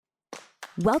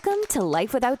Welcome to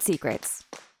Life Without Secrets.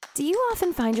 Do you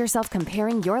often find yourself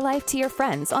comparing your life to your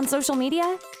friends on social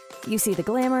media? You see the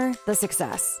glamour, the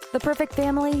success, the perfect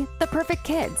family, the perfect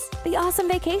kids, the awesome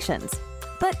vacations.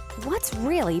 But what's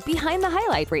really behind the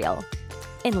highlight reel?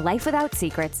 In Life Without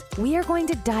Secrets, we are going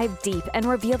to dive deep and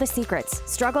reveal the secrets,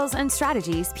 struggles, and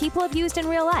strategies people have used in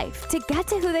real life to get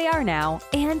to who they are now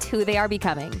and who they are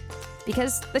becoming.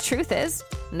 Because the truth is,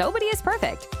 nobody is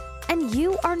perfect. And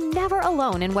you are never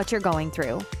alone in what you're going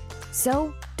through.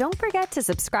 So don't forget to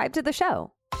subscribe to the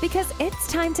show, because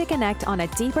it's time to connect on a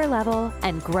deeper level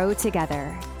and grow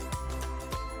together.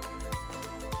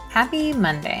 Happy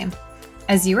Monday.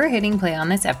 As you are hitting play on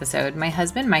this episode, my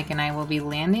husband Mike and I will be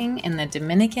landing in the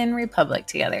Dominican Republic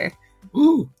together.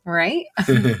 Ooh. Right?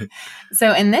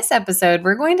 So in this episode,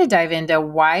 we're going to dive into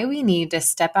why we need to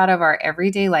step out of our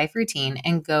everyday life routine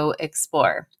and go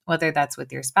explore, whether that's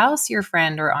with your spouse, your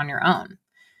friend, or on your own.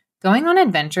 Going on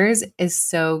adventures is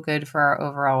so good for our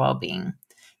overall well-being.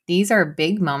 These are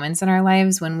big moments in our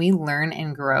lives when we learn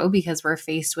and grow because we're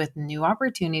faced with new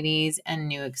opportunities and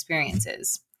new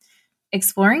experiences.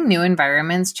 Exploring new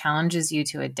environments challenges you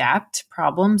to adapt,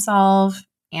 problem solve,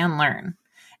 and learn.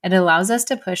 It allows us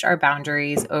to push our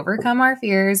boundaries, overcome our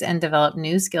fears, and develop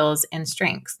new skills and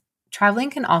strengths. Traveling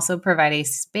can also provide a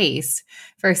space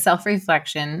for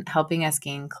self-reflection, helping us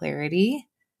gain clarity,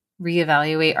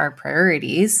 reevaluate our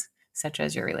priorities, such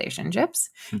as your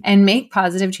relationships, and make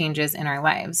positive changes in our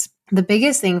lives. The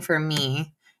biggest thing for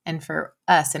me and for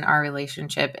us in our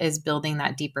relationship is building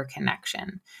that deeper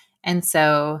connection. And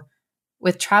so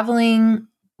with traveling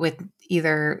with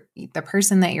either the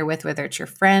person that you're with, whether it's your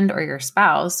friend or your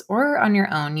spouse, or on your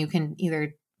own, you can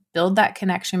either build that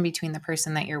connection between the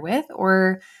person that you're with,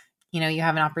 or, you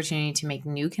have an opportunity to make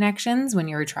new connections when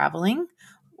you're traveling,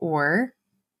 or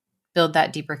build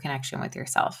that deeper connection with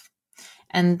yourself.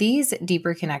 And these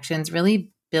deeper connections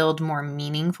really build more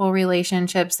meaningful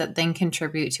relationships that then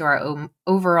contribute to our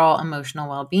overall emotional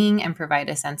well-being and provide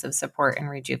a sense of support and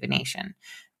rejuvenation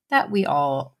that we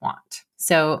all want.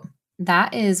 So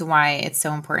that is why it's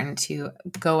so important to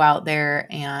go out there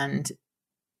and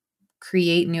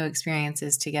create new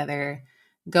experiences together,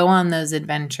 go on those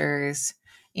adventures.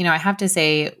 I have to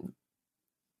say,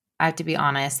 I have to be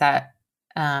honest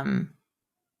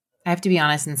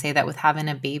and say that with having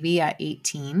a baby at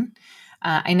 18,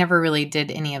 I never really did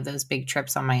any of those big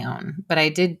trips on my own, but I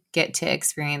did get to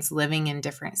experience living in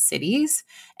different cities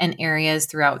and areas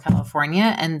throughout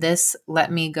California. And this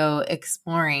let me go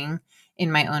exploring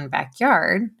in my own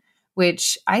backyard,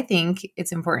 which I think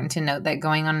it's important to note that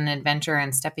going on an adventure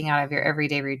and stepping out of your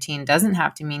everyday routine doesn't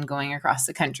have to mean going across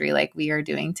the country like we are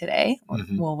doing today.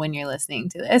 Mm-hmm. Well, when you're listening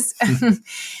to this.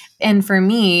 And for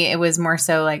me, it was more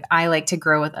so like I like to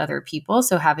grow with other people.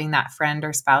 So having that friend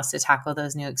or spouse to tackle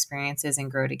those new experiences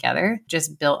and grow together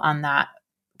just built on that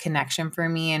connection for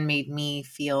me and made me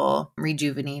feel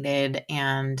rejuvenated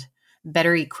and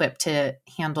better equipped to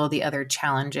handle the other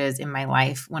challenges in my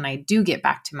life when I do get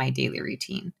back to my daily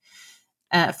routine.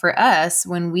 For us,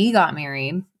 when we got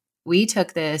married, we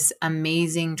took this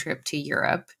amazing trip to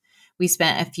Europe. We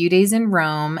spent a few days in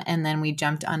Rome, and then we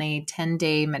jumped on a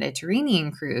 10-day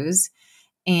Mediterranean cruise,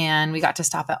 and we got to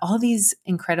stop at all these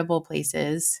incredible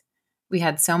places. We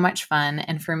had so much fun.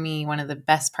 And for me, one of the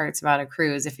best parts about a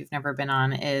cruise, if you've never been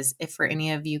on, is if for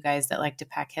any of you guys that like to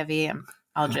pack heavy,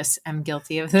 I'm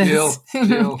guilty of this.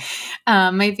 Jill.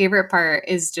 My favorite part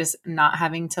is just not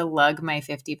having to lug my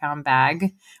 50-pound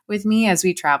bag with me as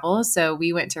we travel. So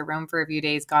we went to Rome for a few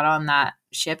days, got on that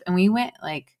ship, and we went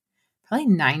probably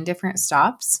 9 different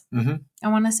stops, I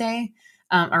want to say,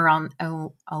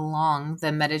 along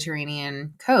the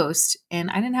Mediterranean coast.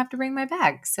 And I didn't have to bring my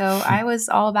bag. So I was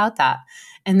all about that.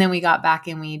 And then we got back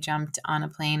and we jumped on a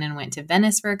plane and went to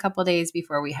Venice for a couple of days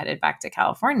before we headed back to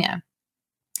California.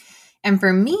 And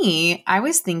for me, I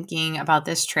was thinking about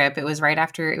this trip. It was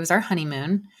it was our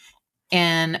honeymoon.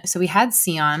 And so we had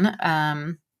Sion.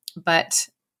 But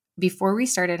before we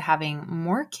started having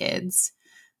more kids,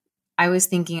 I was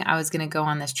thinking I was going to go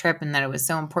on this trip and that it was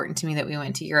so important to me that we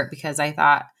went to Europe because I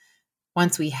thought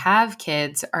once we have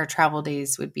kids, our travel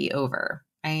days would be over.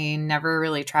 I never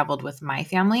really traveled with my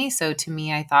family. So to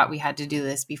me, I thought we had to do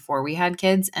this before we had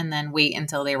kids and then wait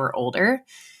until they were older.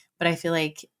 But I feel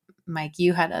like, Mike,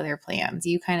 you had other plans.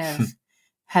 You kind of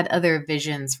had other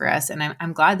visions for us. And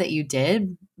I'm glad that you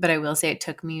did. But I will say it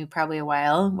took me probably a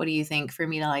while. What do you think for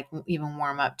me to even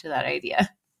warm up to that idea?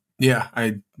 Yeah,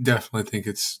 I definitely think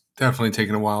it's definitely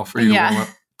taken a while for you to warm up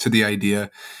to the idea.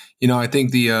 I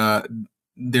think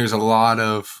there's a lot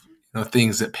of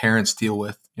things that parents deal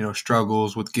with,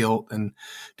 struggles with guilt and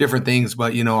different things.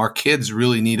 But, our kids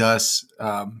really need us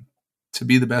to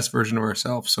be the best version of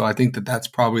ourselves. So I think that that's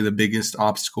probably the biggest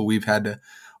obstacle we've had to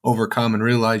overcome and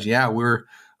realize, yeah, we're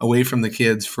away from the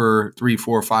kids for 3,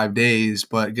 4, 5 days,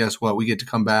 but guess what? We get to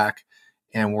come back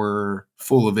and we're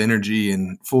full of energy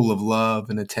and full of love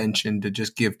and attention to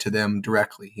just give to them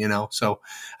directly, you know? So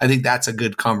I think that's a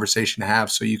good conversation to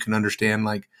have so you can understand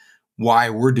like why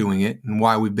we're doing it and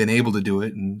why we've been able to do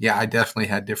it. And yeah, I definitely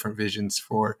had different visions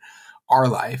for our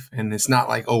life. And it's not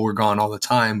like, oh, we're gone all the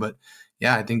time, but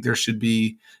yeah, I think there should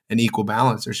be an equal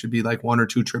balance. There should be like 1 or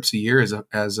 2 trips a year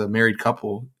as a married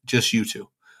couple, just you two.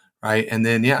 Right. And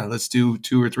then, yeah, let's do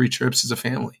 2 or 3 trips as a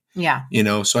family. Yeah. You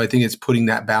know, so I think it's putting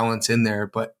that balance in there,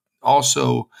 but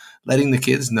also letting the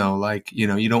kids know, like, you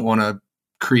know, you don't want to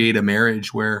create a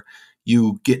marriage where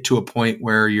you get to a point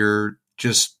where you're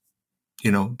just,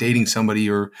 you know, dating somebody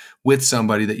or with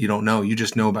somebody that you don't know. You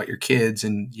just know about your kids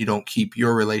and you don't keep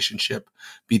your relationship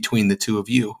between the two of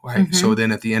you. Right. Mm-hmm. So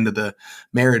then at the end of the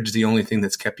marriage, the only thing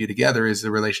that's kept you together is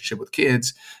the relationship with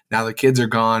kids. Now the kids are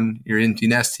gone, you're empty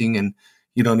nesting and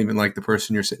you don't even like the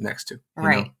person you're sitting next to.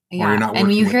 Right. Know? Yeah. Or you're not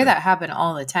and you hear them. that happen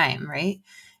all the time. Right.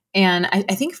 And I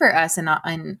think for us, and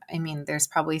I mean, there's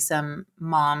probably some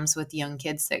moms with young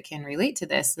kids that can relate to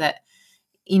this, that,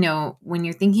 you know, when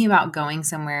you're thinking about going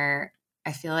somewhere,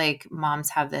 I feel like moms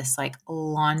have this like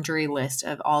laundry list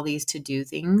of all these to-do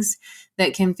things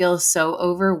that can feel so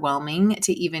overwhelming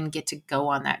to even get to go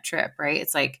on that trip, right?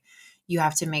 It's like you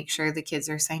have to make sure the kids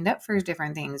are signed up for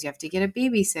different things. You have to get a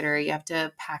babysitter. You have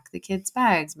to pack the kids'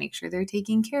 bags, make sure they're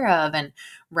taken care of, and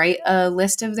write a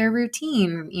list of their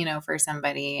routine, you know, for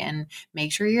somebody, and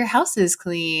make sure your house is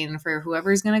clean for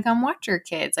whoever's going to come watch your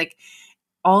kids. Like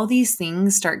all these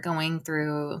things start going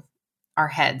through our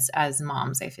heads as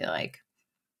moms, I feel like.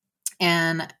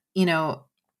 And, you know,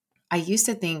 I used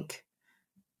to think,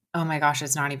 oh my gosh,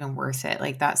 it's not even worth it.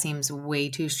 Like that seems way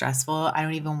too stressful. I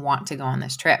don't even want to go on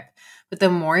this trip. But the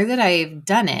more that I've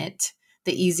done it,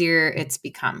 the easier it's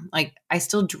become. Like I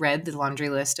still dread the laundry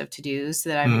list of to-dos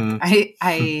that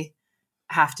I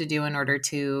have to do in order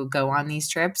to go on these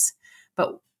trips.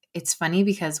 But it's funny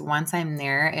because once I'm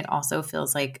there, it also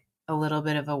feels like a little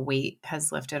bit of a weight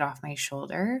has lifted off my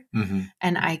shoulder,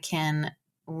 and I can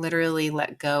literally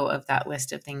let go of that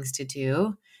list of things to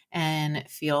do and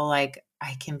feel like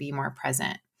I can be more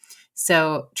present.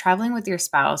 So traveling with your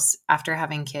spouse after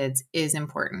having kids is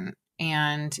important.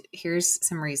 And here's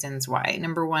some reasons why.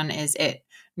 Number one is it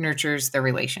nurtures the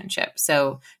relationship.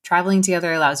 So traveling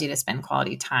together allows you to spend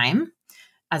quality time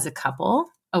as a couple,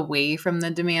 away from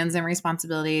the demands and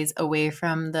responsibilities, away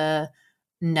from the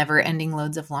never-ending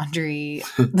loads of laundry,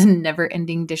 the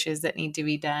never-ending dishes that need to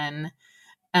be done.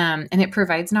 And it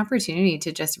provides an opportunity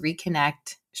to just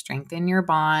reconnect, strengthen your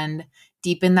bond,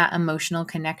 deepen that emotional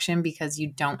connection because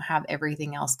you don't have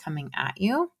everything else coming at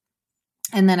you.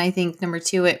 And then I think number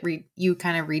two, you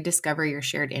kind of rediscover your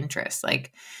shared interests,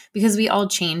 like because we all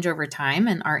change over time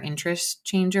and our interests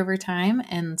change over time.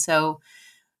 And so,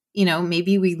 you know,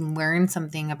 maybe we learn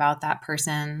something about that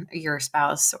person, your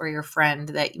spouse or your friend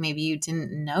that maybe you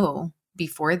didn't know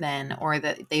before then, or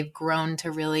that they've grown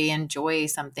to really enjoy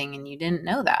something and you didn't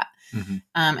know that.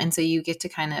 And so you get to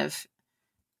kind of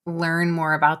learn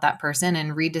more about that person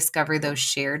and rediscover those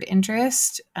shared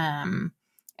interests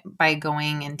by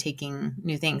going and taking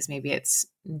new things. Maybe it's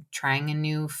trying a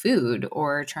new food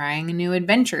or trying a new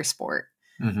adventure sport.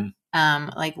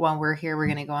 Like while we're here, we're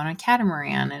going to go on a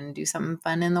catamaran and do something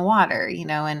fun in the water, you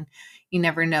know, and you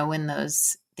never know when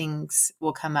those things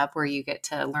will come up where you get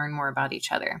to learn more about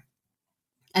each other.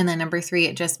 And then number three,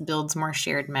 it just builds more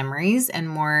shared memories and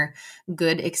more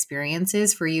good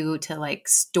experiences for you to like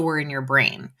store in your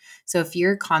brain. So if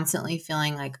you're constantly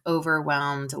feeling like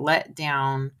overwhelmed, let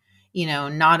down, you know,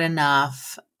 not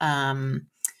enough,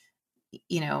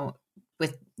 you know,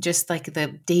 with just like the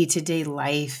day-to-day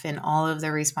life and all of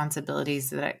the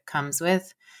responsibilities that it comes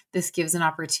with, this gives an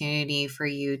opportunity for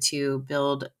you to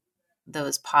build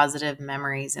those positive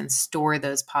memories and store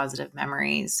those positive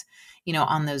memories, you know,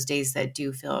 on those days that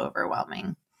do feel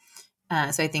overwhelming.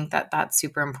 So I think that that's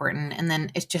super important. And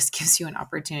then it just gives you an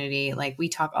opportunity. Like we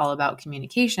talk all about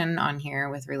communication on here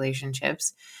with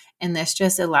relationships, and this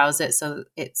just allows it so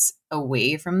it's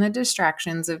away from the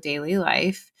distractions of daily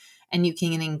life and you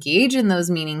can engage in those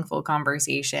meaningful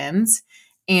conversations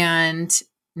and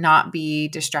not be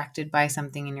distracted by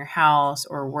something in your house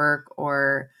or work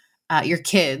or your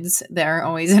kids that are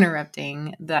always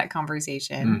interrupting that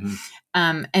conversation.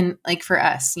 And like for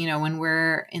us, you know, when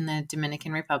we're in the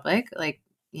Dominican Republic, like,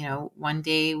 you know, one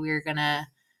day we're going to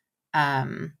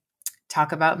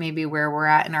talk about maybe where we're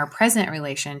at in our present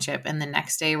relationship. And the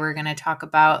next day we're going to talk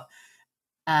about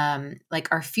like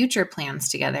our future plans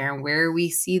together and where we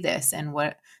see this and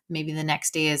what maybe the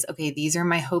next day is, okay, these are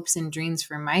my hopes and dreams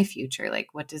for my future. Like,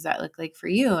 what does that look like for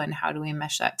you? And how do we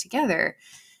mesh that together?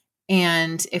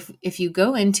 And if you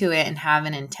go into it and have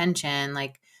an intention,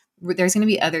 like there's going to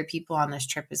be other people on this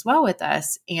trip as well with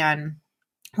us. And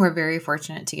we're very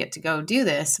fortunate to get to go do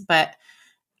this. But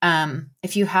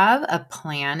if you have a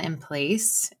plan in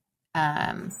place,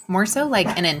 more so like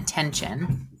an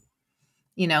intention,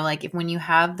 like when you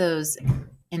have those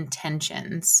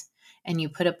intentions and you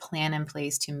put a plan in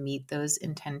place to meet those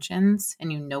intentions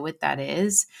and you know what that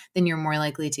is, then you're more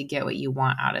likely to get what you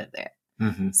want out of it.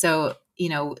 Mm-hmm. So,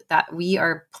 that we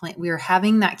are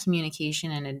having that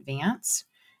communication in advance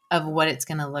of what it's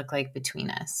going to look like between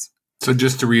us. So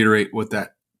just to reiterate what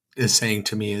that is saying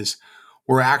to me is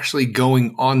we're actually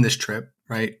going on this trip,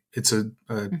 right? It's a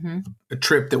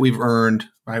trip that we've earned,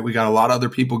 right? We got a lot of other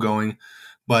people going,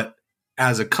 but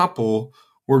as a couple,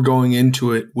 we're going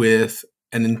into it with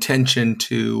an intention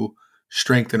to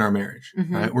strengthen our marriage,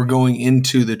 right? We're going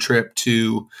into the trip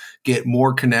to get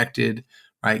more connected,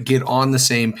 right? Get on the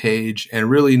same page and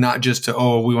really not just to,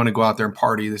 we want to go out there and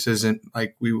party. This isn't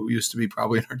like we used to be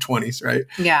probably in our 20s, right?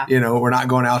 Yeah. We're not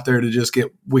going out there to just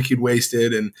get wicked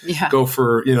wasted and go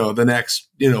for, the next,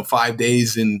 5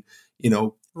 days and,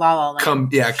 La La Land.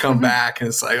 come back. And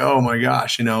it's like, oh my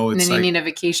gosh, it's and then you need a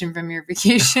vacation from your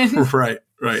vacation.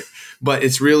 Right. But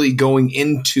it's really going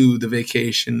into the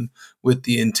vacation with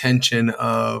the intention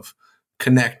of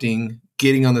connecting,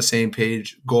 getting on the same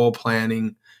page, goal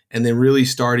planning, and then really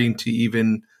starting to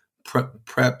even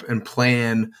prep and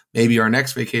plan maybe our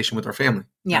next vacation with our family.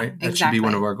 Yeah, right? That exactly. should be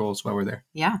one of our goals while we're there.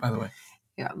 Yeah. By the way.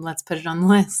 Yeah, let's put it on the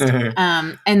list.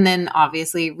 And then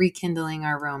obviously rekindling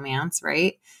our romance,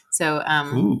 right? So,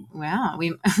 wow,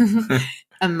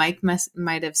 Mike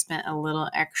might have spent a little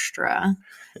extra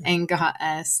and got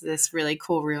us this really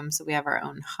cool room. So we have our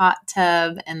own hot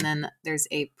tub, and then there's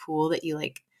a pool that you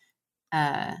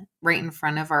right in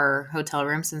front of our hotel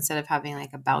room. So instead of having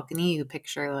like a balcony, you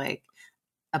picture like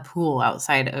a pool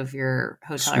outside of your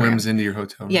hotel room. Swims into your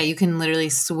hotel room. Yeah, you can literally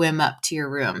swim up to your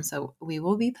room. So we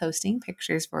will be posting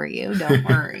pictures for you. Don't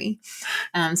worry.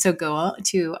 So go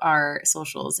to our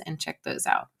socials and check those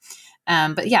out.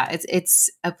 But yeah, it's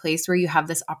a place where you have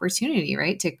this opportunity,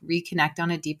 right, to reconnect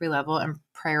on a deeper level and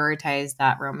prioritize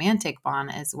that romantic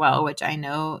bond as well, which I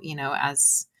know,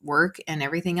 as work and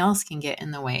everything else can get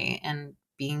in the way and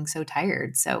being so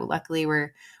tired. So luckily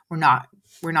we're not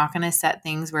going to set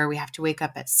things where we have to wake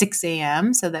up at 6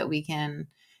 a.m. so that we can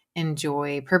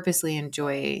purposely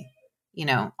enjoy,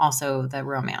 also the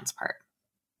romance part.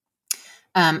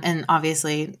 And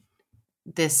obviously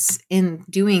in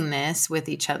doing this with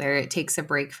each other, it takes a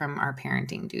break from our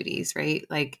parenting duties, right?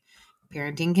 Like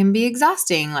parenting can be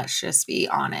exhausting. Let's just be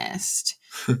honest.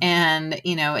 And,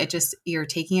 you're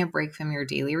taking a break from your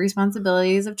daily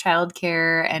responsibilities of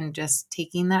childcare and just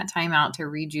taking that time out to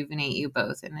rejuvenate you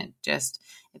both. And it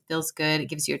feels good. It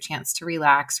gives you a chance to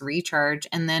relax, recharge,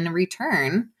 and then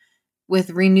return with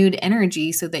renewed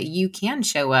energy so that you can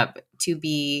show up to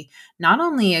be not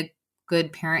only a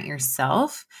good parent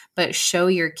yourself, but show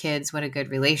your kids what a good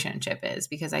relationship is,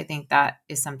 because I think that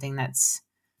is something that's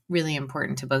really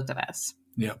important to both of us.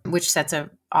 Yeah. Which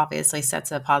obviously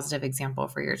sets a positive example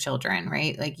for your children,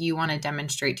 right? Like you want to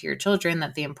demonstrate to your children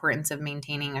that the importance of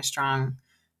maintaining a strong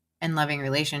and loving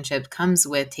relationship comes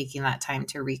with taking that time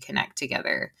to reconnect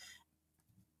together.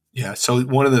 Yeah. So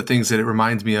one of the things that it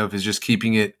reminds me of is just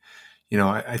keeping it,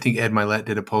 I think Ed Milet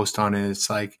did a post on it. It's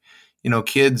like,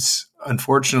 kids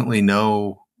unfortunately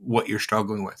know what you're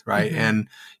struggling with, right? Mm-hmm. And,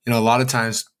 a lot of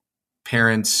times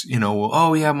parents,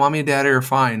 mommy and daddy are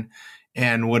fine.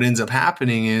 And what ends up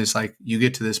happening is like you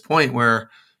get to this point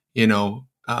where, no,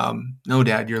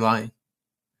 dad, you're lying,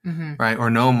 mm-hmm. right? Or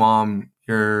no, mom,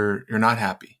 you're not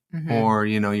happy, mm-hmm. or,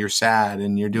 you're sad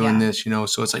and you're doing this,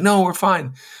 so it's like, no, we're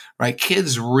fine, right?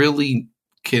 Kids really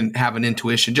can have an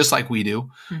intuition just like we do,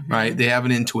 mm-hmm. right? They have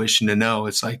an intuition to know.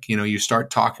 It's like, you start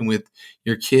talking with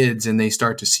your kids and they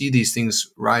start to see these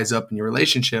things rise up in your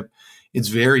relationship. It's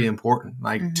very important,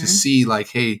 like mm-hmm. to see like,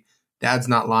 hey, dad's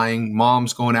not lying.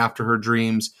 Mom's going after her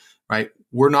dreams, right?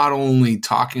 We're not only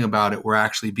talking about it, we're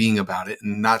actually being about it,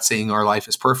 and not saying our life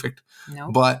is perfect,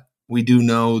 Nope. but we do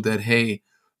know that, hey,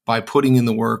 by putting in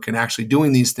the work and actually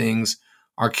doing these things,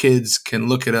 our kids can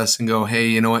look at us and go, hey,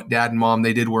 you know what, dad and mom,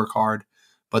 they did work hard,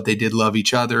 but they did love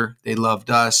each other. They loved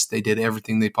us. They did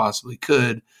everything they possibly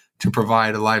could to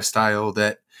provide a lifestyle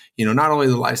that, not only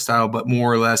the lifestyle, but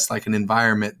more or less like an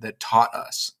environment that taught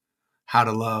us how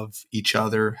to love each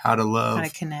other, how to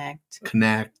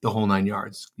connect, the whole 9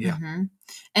 yards. Yeah. Mm-hmm.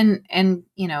 And,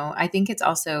 I think it's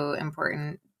also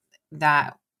important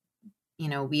that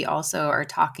we also are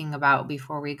talking about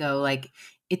before we go, like,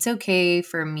 it's okay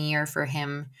for me or for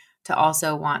him to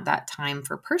also want that time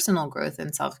for personal growth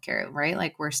and self-care, right?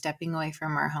 Like, we're stepping away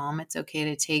from our home. It's okay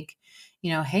to take,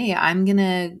 hey, I'm going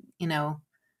to,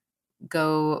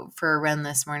 go for a run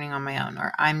this morning on my own,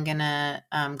 or I'm going to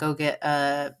go get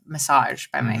a massage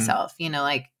by myself.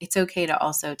 Like, it's okay to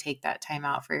also take that time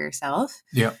out for yourself.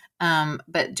 Yeah.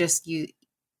 But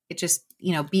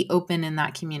be open in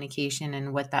that communication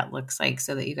and what that looks like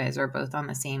so that you guys are both on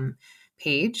the same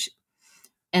page.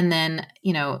 And then,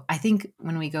 I think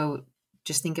when we go,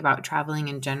 just think about traveling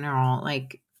in general,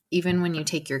 like, even when you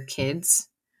take your kids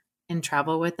and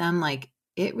travel with them, like,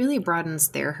 it really broadens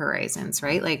their horizons,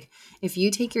 right? Like, if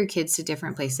you take your kids to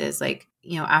different places, like,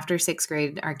 after 6th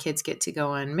grade, our kids get to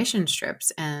go on mission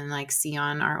trips, and like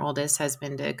Sion, our oldest, has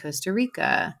been to Costa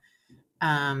Rica.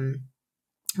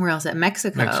 Where else? At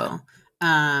Mexico.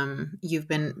 You've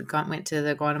went to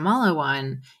the Guatemala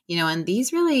one, and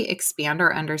these really expand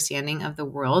our understanding of the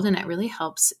world, and it really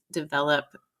helps develop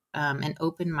an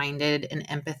open-minded and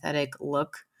empathetic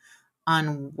look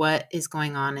on what is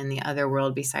going on in the other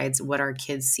world besides what our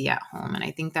kids see at home. And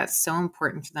I think that's so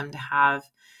important for them to have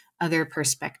other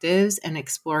perspectives and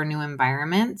explore new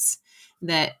environments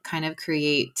that kind of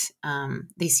create,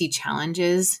 they see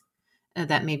challenges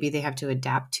that maybe they have to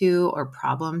adapt to or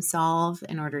problem solve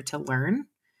in order to learn.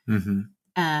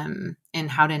 And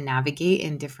how to navigate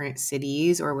in different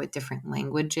cities or with different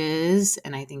languages.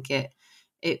 And I think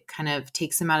it kind of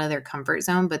takes them out of their comfort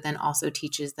zone, but then also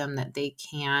teaches them that they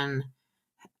can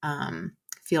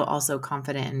feel also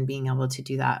confident in being able to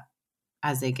do that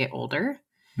as they get older.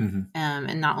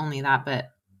 And not only that,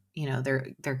 but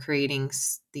they're creating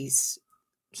these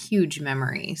huge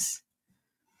memories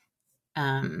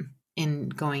in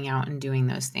going out and doing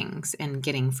those things and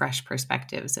getting fresh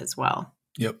perspectives as well.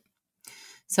 Yep.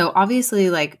 So obviously,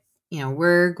 like,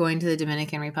 we're going to the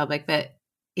Dominican Republic, but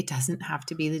it doesn't have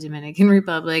to be the Dominican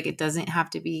Republic. It doesn't have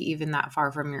to be even that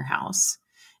far from your house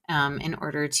in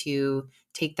order to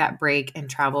take that break and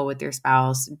travel with your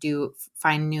spouse,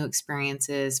 find new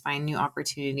experiences, find new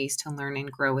opportunities to learn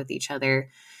and grow with each other.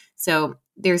 So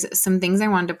there's some things I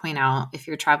wanted to point out. If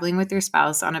you're traveling with your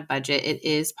spouse on a budget, it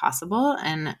is possible.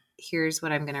 And here's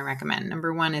what I'm going to recommend.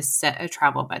 Number one is set a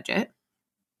travel budget.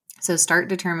 So start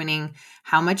determining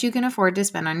how much you can afford to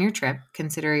spend on your trip.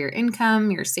 Consider your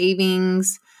income, your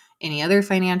savings, any other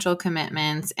financial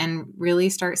commitments, and really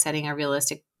start setting a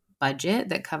realistic budget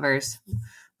that covers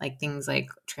like things like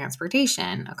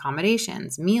transportation,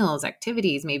 accommodations, meals,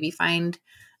 activities. Maybe find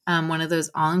one of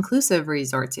those all-inclusive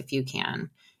resorts if you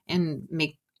can. And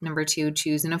number two,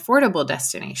 choose an affordable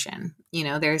destination.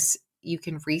 You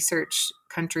can research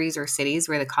countries or cities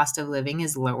where the cost of living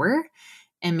is lower,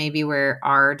 and maybe where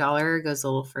our dollar goes a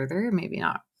little further. Maybe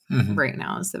not right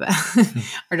now is the best.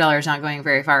 Our dollar is not going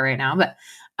very far right now, but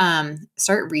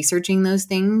start researching those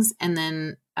things. And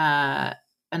then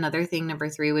another thing, number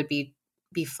three, would be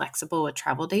flexible with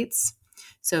travel dates.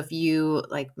 So if you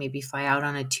like maybe fly out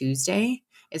on a Tuesday,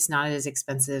 it's not as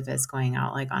expensive as going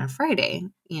out like on a Friday,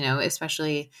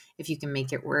 especially if you can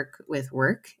make it work with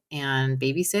work and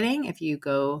babysitting. If you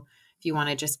want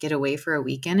to just get away for a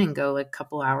weekend and go a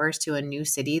couple hours to a new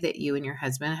city that you and your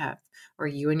husband have, or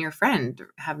you and your friend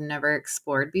have never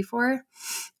explored before,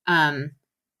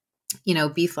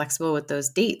 be flexible with those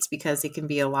dates, because it can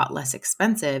be a lot less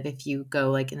expensive if you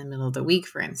go like in the middle of the week,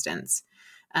 for instance.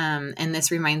 And this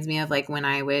reminds me of like when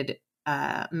I would,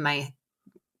 my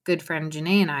good friend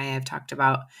Janae and I have talked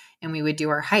about, and we would do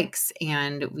our hikes,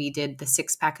 and we did the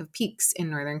 6-pack of peaks in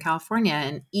Northern California.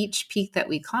 And each peak that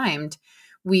we climbed,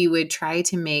 we would try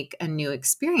to make a new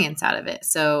experience out of it.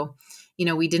 So,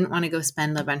 we didn't want to go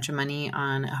spend a bunch of money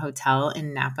on a hotel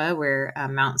in Napa where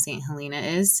Mount St. Helena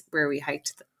is, where we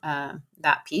hiked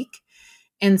that peak.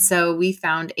 And so we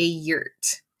found a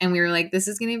yurt, and we were like, this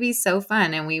is going to be so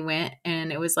fun. And we went,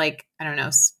 and it was like, I don't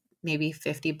know, maybe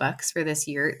 $50 for this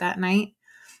yurt that night.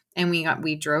 And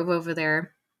we drove over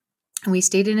there, and we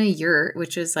stayed in a yurt,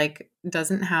 which is like,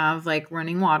 doesn't have like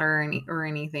running water or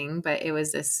anything, but it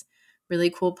was this really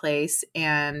cool place.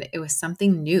 And it was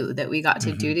something new that we got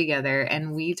to do together.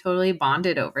 And we totally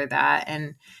bonded over that.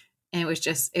 And it was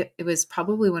just, it was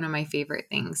probably one of my favorite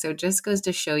things. So it just goes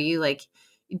to show you, like,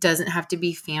 it doesn't have to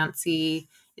be fancy.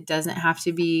 It doesn't have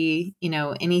to be,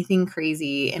 anything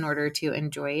crazy in order to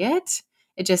enjoy it.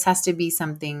 It just has to be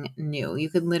something new. You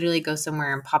could literally go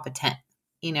somewhere and pop a tent,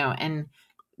 and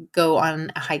go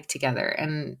on a hike together.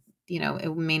 And,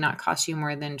 it may not cost you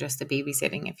more than just the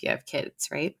babysitting if you have kids,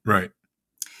 right? Right.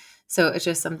 So it's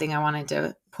just something I wanted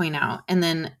to point out. And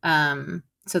then,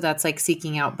 so that's like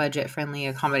seeking out budget-friendly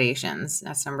accommodations.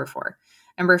 That's number 4.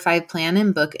 Number 5, plan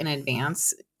and book in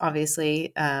advance.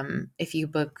 Obviously, if you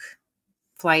book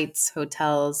flights,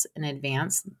 hotels in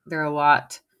advance, they're a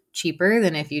lot cheaper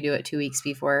than if you do it 2 weeks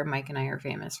before. Mike and I are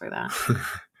famous for that.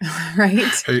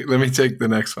 Right? Hey, let me take the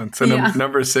next one. So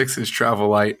number 6 is travel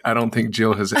light. I don't think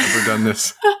Jill has ever done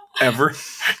this ever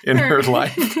in her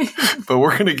life, but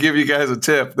we're going to give you guys a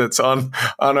tip that's on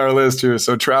our list here.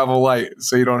 So travel light,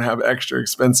 so you don't have extra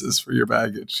expenses for your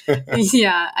baggage.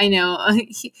 Yeah, I know.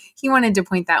 He wanted to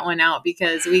point that one out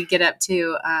because we get up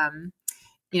to,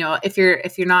 if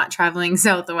you're not traveling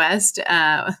Southwest,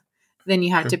 then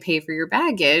you have to pay for your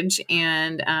baggage.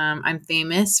 And I'm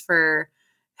famous for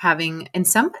having, and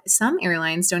some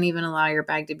airlines don't even allow your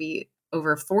bag to be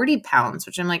over 40 pounds,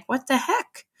 which I'm like, what the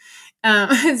heck?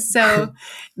 So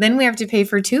then we have to pay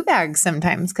for 2 bags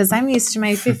sometimes because I'm used to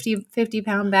my 50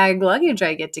 pound bag luggage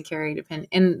I get to carry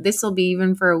and this will be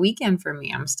even for a weekend for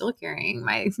me. I'm still carrying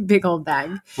my big old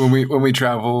bag. When we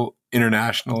travel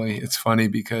internationally, it's funny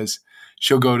because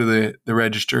she'll go to the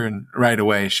register and right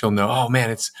away she'll know, oh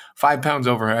man, it's 5 pounds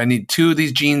over. I need 2 of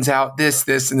these jeans out,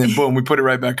 this, and then boom, we put it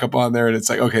right back up on there and it's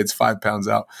like, okay, it's 5 pounds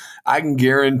out. I can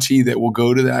guarantee that we'll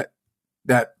go to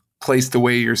that place to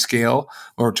weigh your scale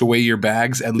or to weigh your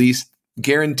bags, at least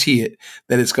guarantee it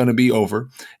that it's going to be over.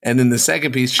 And then the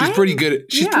second piece, she's pretty good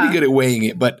at weighing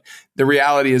it. But the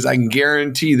reality is I can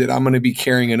guarantee that I'm going to be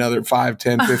carrying another 5,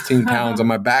 10, 15 pounds on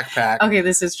my backpack. Okay,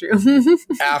 this is true.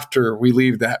 after we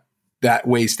leave that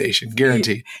weigh station,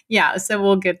 guaranteed. Yeah. So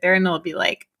we'll get there and it'll be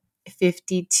like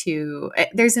 52.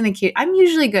 There's an acute. I'm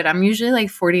usually good. I'm usually like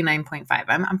 49.5.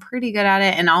 I'm pretty good at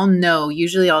it. And I'll know,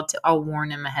 usually I'll warn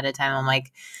him ahead of time. I'm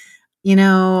like,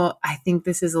 I think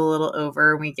this is a little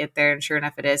over when we get there. And sure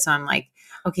enough, it is. So I'm like,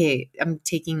 okay, I'm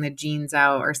taking the jeans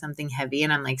out or something heavy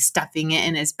and I'm like stuffing it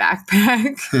in his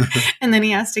backpack. And then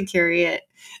he has to carry it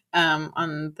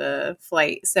on the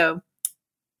flight. So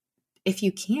if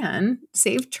you can,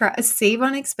 save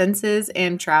on expenses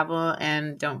and travel,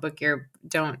 and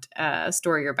don't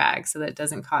store your bag so that it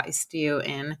doesn't cost you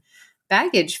in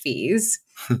baggage fees.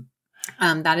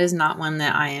 That is not one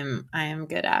that I am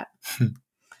good at.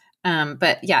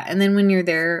 But yeah, and then when you're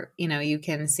there, you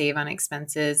can save on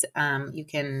expenses. You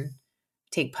can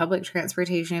take public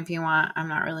transportation if you want. I'm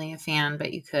not really a fan,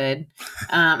 but you could.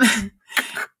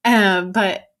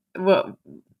 But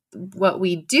what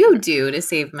we do to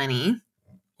save money.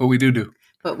 What we do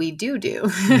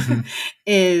mm-hmm.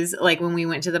 is like when we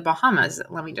went to the Bahamas.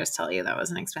 Let me just tell you, that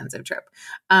was an expensive trip.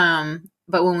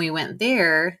 But when we went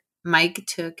there, Mike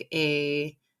took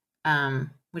a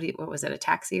what was it, a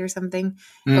taxi or something,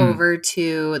 over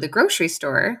to the grocery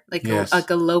store, like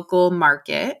a local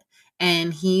market.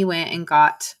 And he went and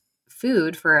got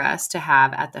food for us to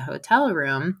have at the hotel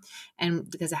room, and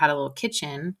because it had a little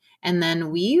kitchen. And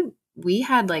then we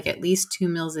had like at least 2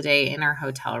 meals a day in our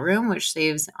hotel room, which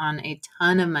saves on a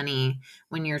ton of money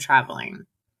when you're traveling.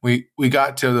 We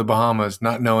got to the Bahamas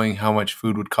not knowing how much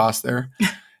food would cost there.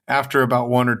 After about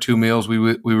 1 or 2 meals, we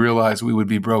realized we would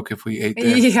be broke if we ate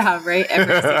there. Yeah, right.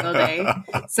 Every single day.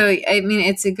 So, I mean,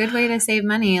 it's a good way to save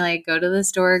money. Like, go to the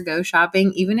store, go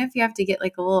shopping. Even if you have to get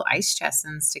like a little ice chest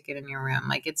and stick it in your room,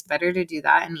 like it's better to do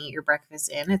that and eat your breakfast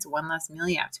in. It's one less meal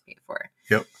you have to pay for.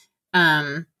 Yep.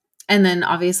 And then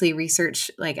obviously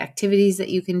research like activities that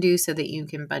you can do so that you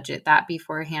can budget that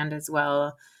beforehand as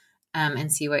well,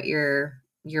 and see what your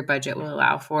budget will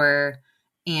allow for.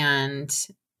 And,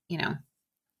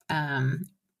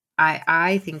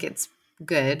 I think it's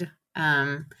good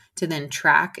to then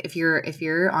track, if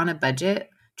you're on a budget,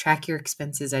 track your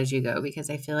expenses as you go, because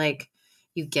I feel like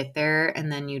you get there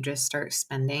and then you just start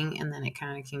spending and then it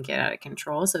kind of can get out of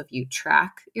control. So if you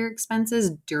track your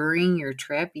expenses during your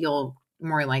trip, you'll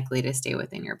more likely to stay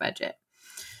within your budget.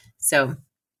 So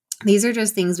these are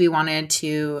just things we wanted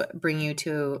to bring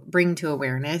to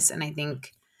awareness. And I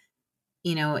think,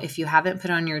 if you haven't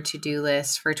put on your to-do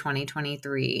list for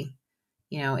 2023,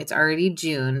 it's already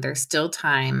June. There's still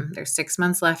time. There's 6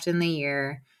 months left in the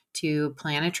year to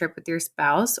plan a trip with your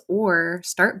spouse, or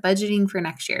start budgeting for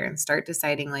next year and start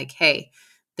deciding like, hey,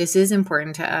 this is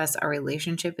important to us. Our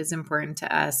relationship is important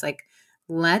to us. Like,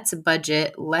 let's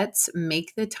budget. Let's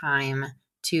make the time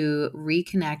to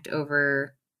reconnect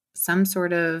over some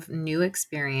sort of new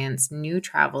experience, new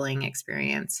traveling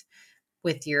experience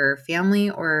with your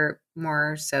family, or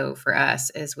more so for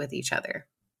us is with each other.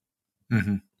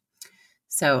 Mm-hmm.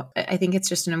 So I think it's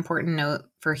just an important note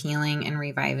for healing and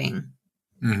reviving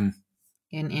mm-hmm.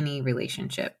 in any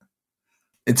relationship.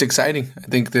 It's exciting. I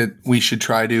think that we should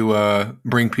try to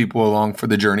bring people along for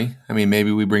the journey. I mean,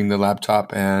 maybe we bring the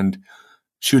laptop and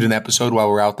shoot an episode while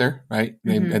we're out there, right?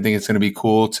 Mm-hmm. I think it's going to be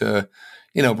cool to,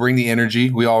 bring the energy.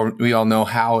 We all know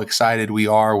how excited we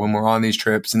are when we're on these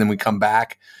trips, and then we come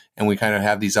back and we kind of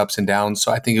have these ups and downs.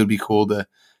 So I think it would be cool to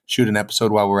shoot an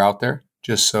episode while we're out there,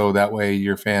 just so that way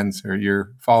your fans or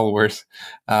your followers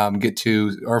get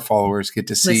to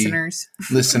see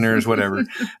listeners, whatever,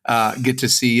 get to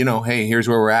see, hey, here's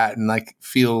where we're at, and like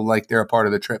feel like they're a part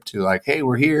of the trip too. Like, hey,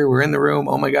 we're here, we're in the room.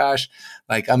 Oh my gosh.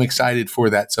 Like, I'm excited for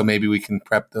that. So maybe we can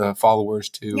prep the followers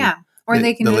to, or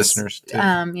they can the just, listeners too.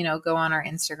 Go on our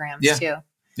Instagrams too.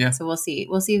 Yeah. So we'll see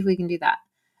if we can do that.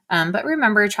 But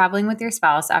remember, traveling with your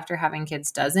spouse after having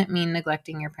kids doesn't mean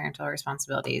neglecting your parental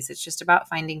responsibilities. It's just about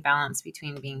finding balance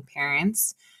between being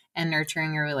parents and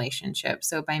nurturing your relationship.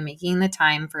 So by making the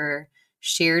time for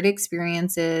shared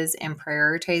experiences and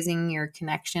prioritizing your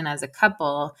connection as a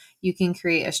couple, you can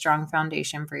create a strong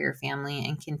foundation for your family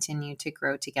and continue to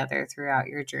grow together throughout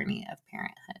your journey of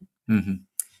parenthood. Mm-hmm.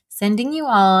 Sending you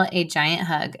all a giant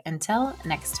hug. Until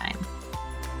next time.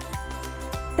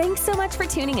 Thanks so much for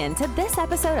tuning in to this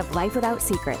episode of Life Without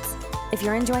Secrets. If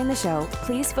you're enjoying the show,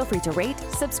 please feel free to rate,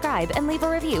 subscribe, and leave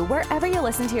a review wherever you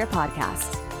listen to your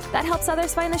podcasts. That helps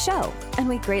others find the show, and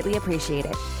we greatly appreciate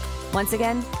it. Once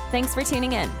again, thanks for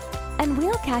tuning in, and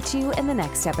we'll catch you in the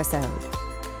next episode.